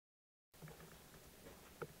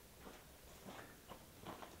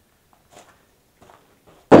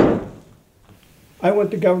I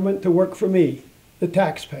want the government to work for me, the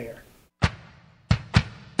taxpayer. Put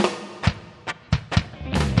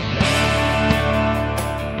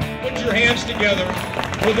your hands together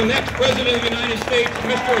for the next President of the United States,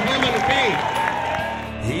 Mr. Herman Cain.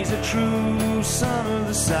 He's a true son of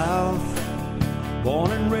the South,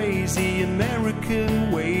 born and raised the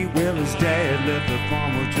American way. Well, his dad left the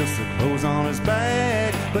farm with just the clothes on his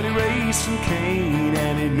back, but he raised some cane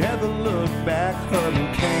and he never looked back.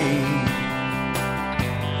 Herman Cain,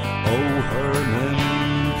 oh Herman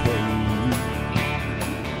Cain.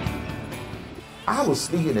 I was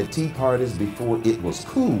speaking at tea parties before it was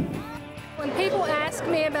cool. When people ask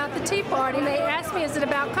me about the Tea Party, they ask me, is it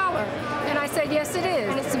about color? And I said, yes, it is.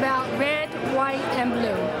 And it's about red, white, and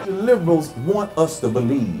blue. The liberals want us to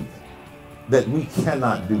believe that we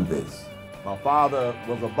cannot do this. My father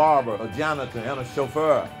was a barber, a janitor, and a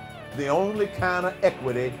chauffeur. The only kind of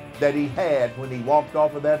equity that he had when he walked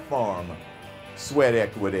off of that farm, sweat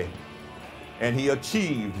equity, and he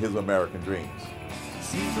achieved his American dreams.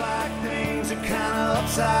 Seems like things are kind of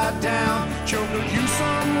upside down. Joker, you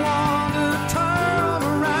someone to turn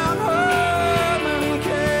around. Herman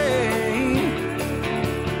Cain,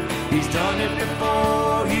 he's done it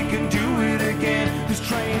before, he can do it again. This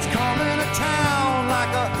train's coming to town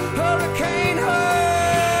like a hurricane.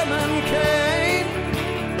 Herman Cain,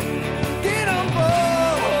 get on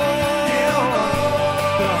board, get on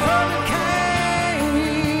board the Herman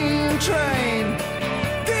Cain train.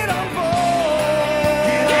 Get on board.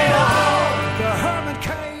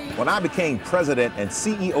 When I became president and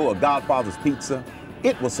CEO of Godfather's Pizza,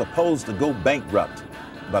 it was supposed to go bankrupt,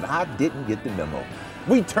 but I didn't get the memo.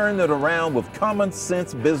 We turned it around with common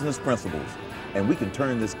sense business principles, and we can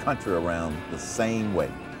turn this country around the same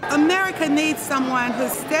way. America needs someone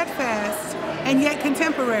who's steadfast and yet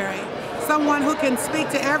contemporary, someone who can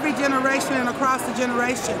speak to every generation and across the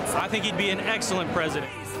generations. I think he'd be an excellent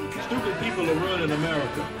president. Stupid people are running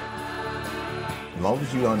America. As long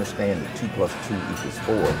as you understand that 2 + 2 =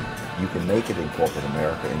 4, you can make it in corporate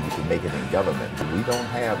America and you can make it in government. We don't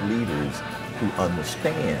have leaders who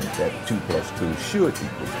understand that 2 + 2 should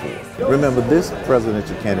equal 4. Remember, this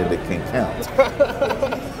presidential candidate can count.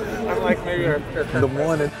 I'm like maybe The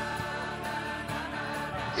one that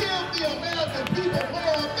Give the American people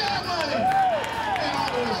more of their money in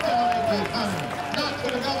order to stimulate the economy, not to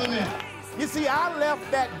the government. You see, I left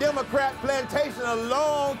that Democrat plantation a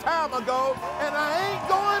long time ago, and I ain't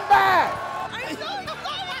going back.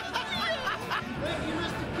 Thank you,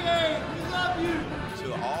 Mr. Cain. We love you. To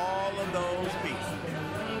all of those people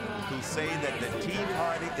who say that the Tea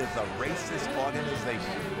Party is a racist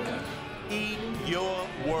organization, eat your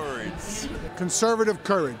words. Conservative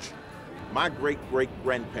courage. My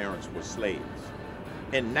great-great-grandparents were slaves,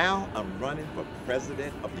 and now I'm running for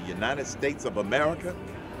president of the United States of America.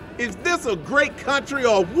 Is this a great country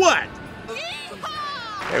or what?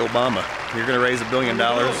 Hey, Obama, you're going to raise $1 billion?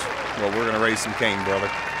 Well, we're going to raise some cane, brother.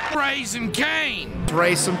 Raise some cane!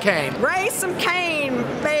 Raise some cane. Raise some cane,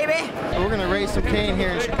 baby! We're going to raise some cane here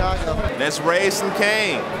in Chicago. Let's raise some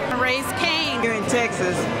cane. Raise cane! Here in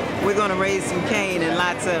Texas, we're going to raise some cane and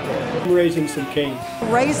lots of it. I'm raising some cane.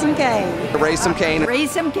 Raise some cane. Raise some cane.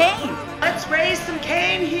 Raise some cane. Let's raise some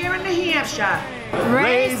cane here in New Hampshire.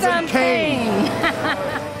 Raise some cane.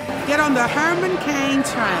 Get on the Herman Cain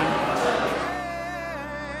train.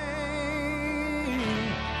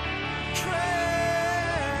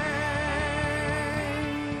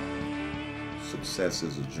 success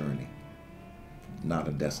is a journey, not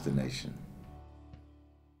a destination.